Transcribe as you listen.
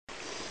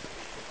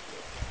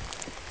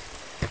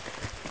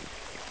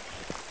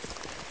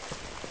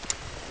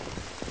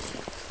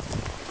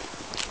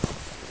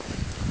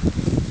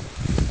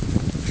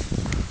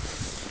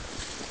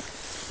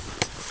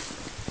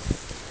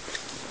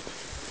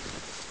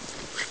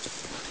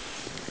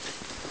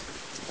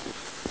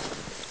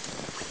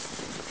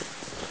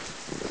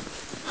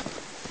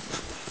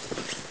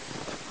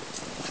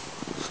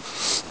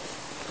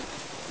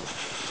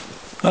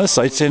Well, the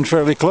site's in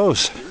fairly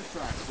close. So,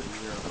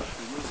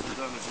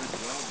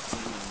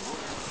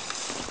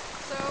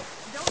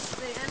 don't,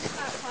 the end of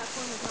that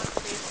platform is not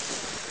stable.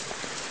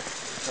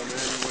 Come in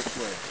which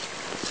way?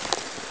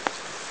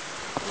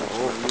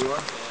 Oh, you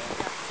are?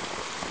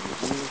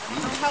 I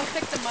don't know how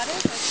thick the mud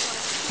is.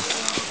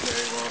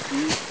 Okay, well, if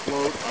you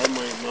float, I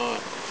might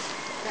not.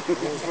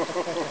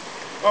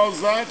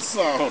 How's that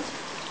sound?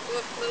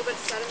 Look, a little bit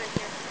of sediment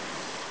here.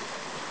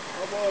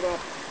 How about up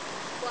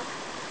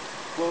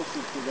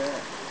closer to there?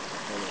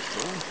 I don't know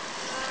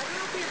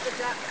if we have the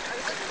depth. I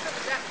was looking for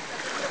the depth.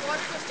 When the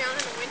water goes down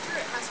in the winter,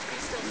 it has to be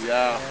still sediment.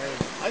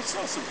 Yeah, I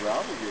saw some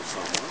gravel here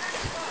somewhere.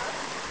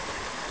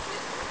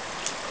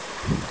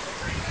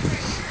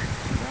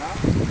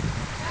 Yeah?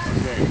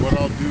 Okay, what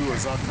I'll do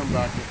is I'll come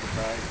back with the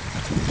bag.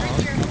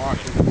 Right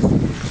here.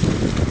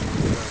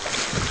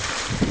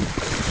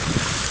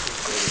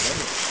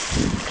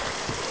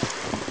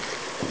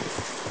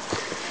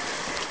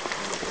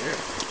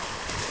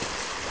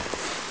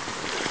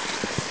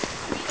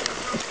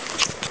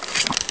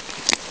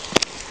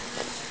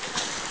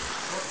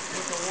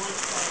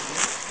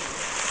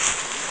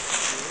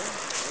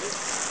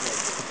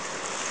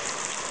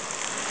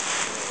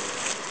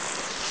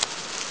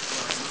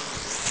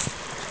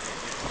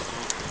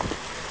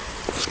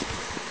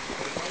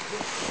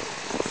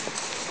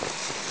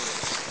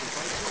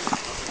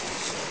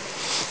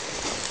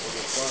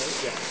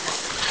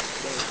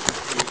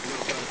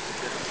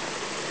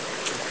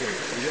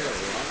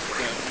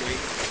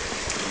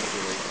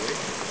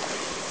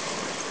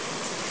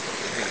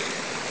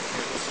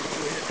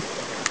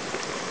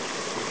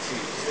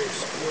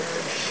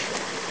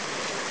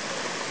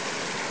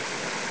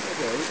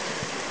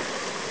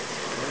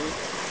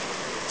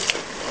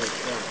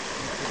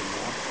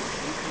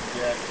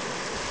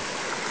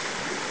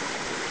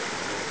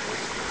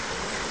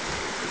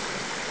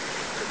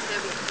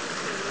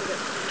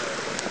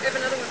 I have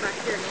another one back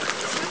here. No?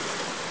 This one?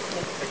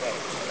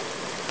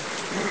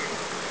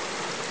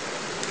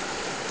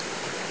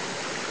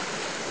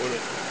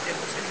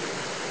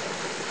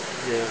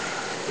 Yeah.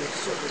 It's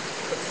sort of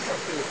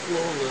obstructing the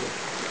flow a little.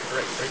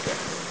 Right there.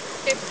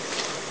 Okay.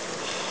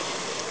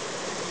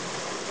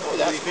 Oh,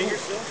 that's cool.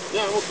 Fingers still?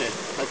 Yeah, I'm okay.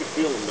 I can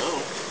feel them now.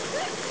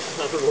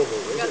 I don't know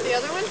about You got the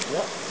other one?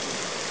 Yeah.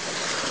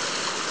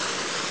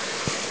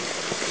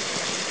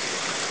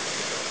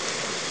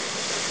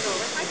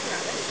 I can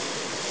grab it.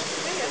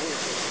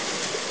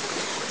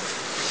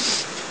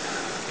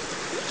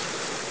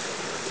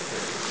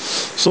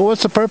 So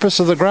what's the purpose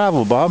of the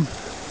gravel, Bob?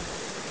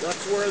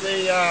 That's where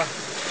they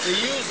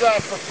use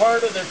that for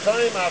part of their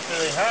time after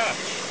they hatch.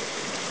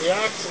 They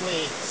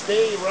actually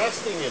stay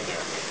resting in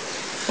there.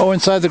 Oh,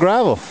 inside the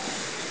gravel?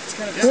 It's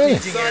kind of a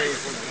Really? staging area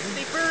for them.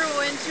 They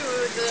burrow into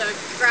the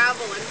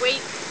gravel and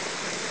wait,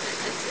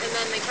 and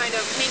then they kind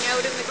of hang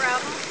out in the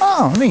gravel.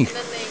 Oh, neat.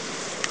 And then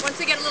once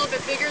they get a little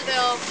bit bigger,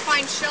 they'll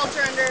find shelter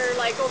under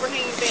like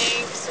overhanging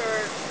banks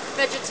or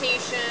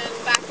vegetation,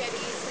 back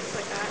eddies, things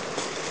like that.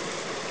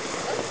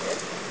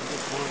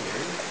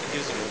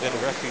 Gives them a bit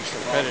of refuge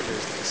from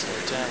predators at this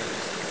time.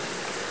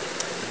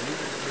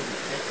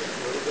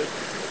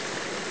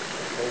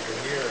 Over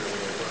here, and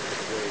we'll work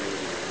its way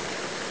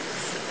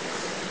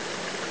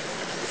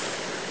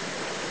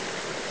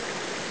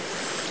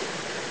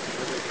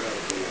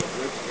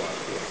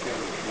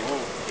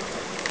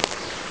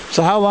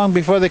So how long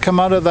before they come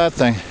out of that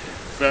thing?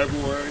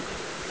 February.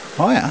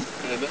 Oh yeah.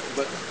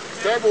 But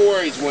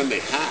February is when they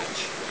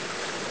hatch.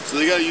 So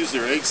they got to use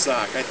their egg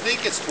sac. I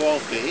think it's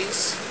 12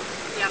 days.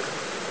 Yeah.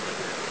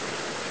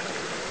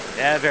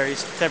 Yeah, it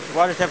varies.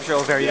 Water temperature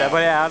will vary, Yeah.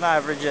 but yeah, on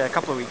average, a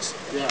couple of weeks.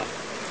 Yeah.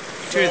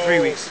 2 to 3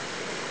 weeks.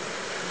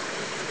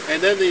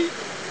 And then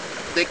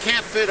they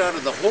can't fit out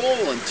of the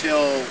hole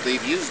until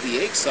they've used the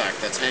egg sac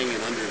that's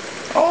hanging under.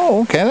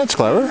 Oh, okay, that's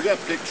clever. We got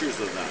pictures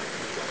of that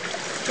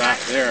back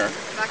there.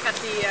 Back at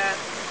the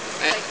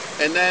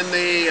And then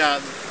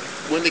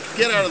when they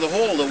get out of the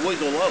hole, they'll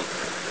wiggle out.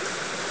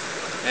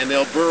 And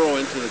they'll burrow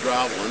into the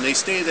gravel. And they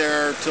stay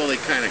there till they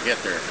kind of get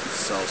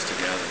themselves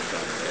together and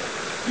kind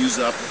of use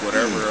up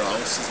whatever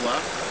else is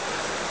left.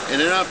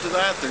 And then after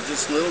that, they're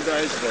just little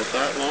guys about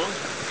that long.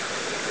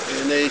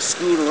 And they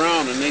scoot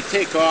around and they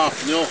take off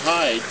and they'll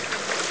hide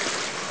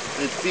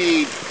and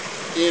feed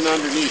in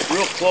underneath,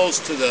 real close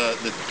to the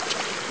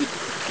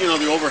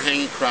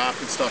overhanging crop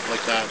and stuff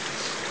like that.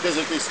 Because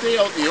if they stay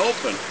out in the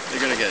open, they're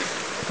gonna get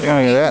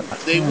that.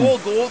 They will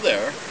go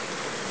there,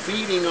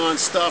 feeding on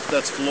stuff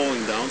that's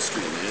flowing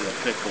downstream. They'll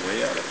pick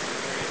away at it.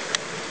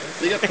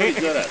 They get pretty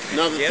good at it.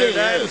 Now the thing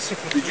is,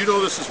 did you know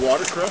this is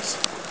watercourse?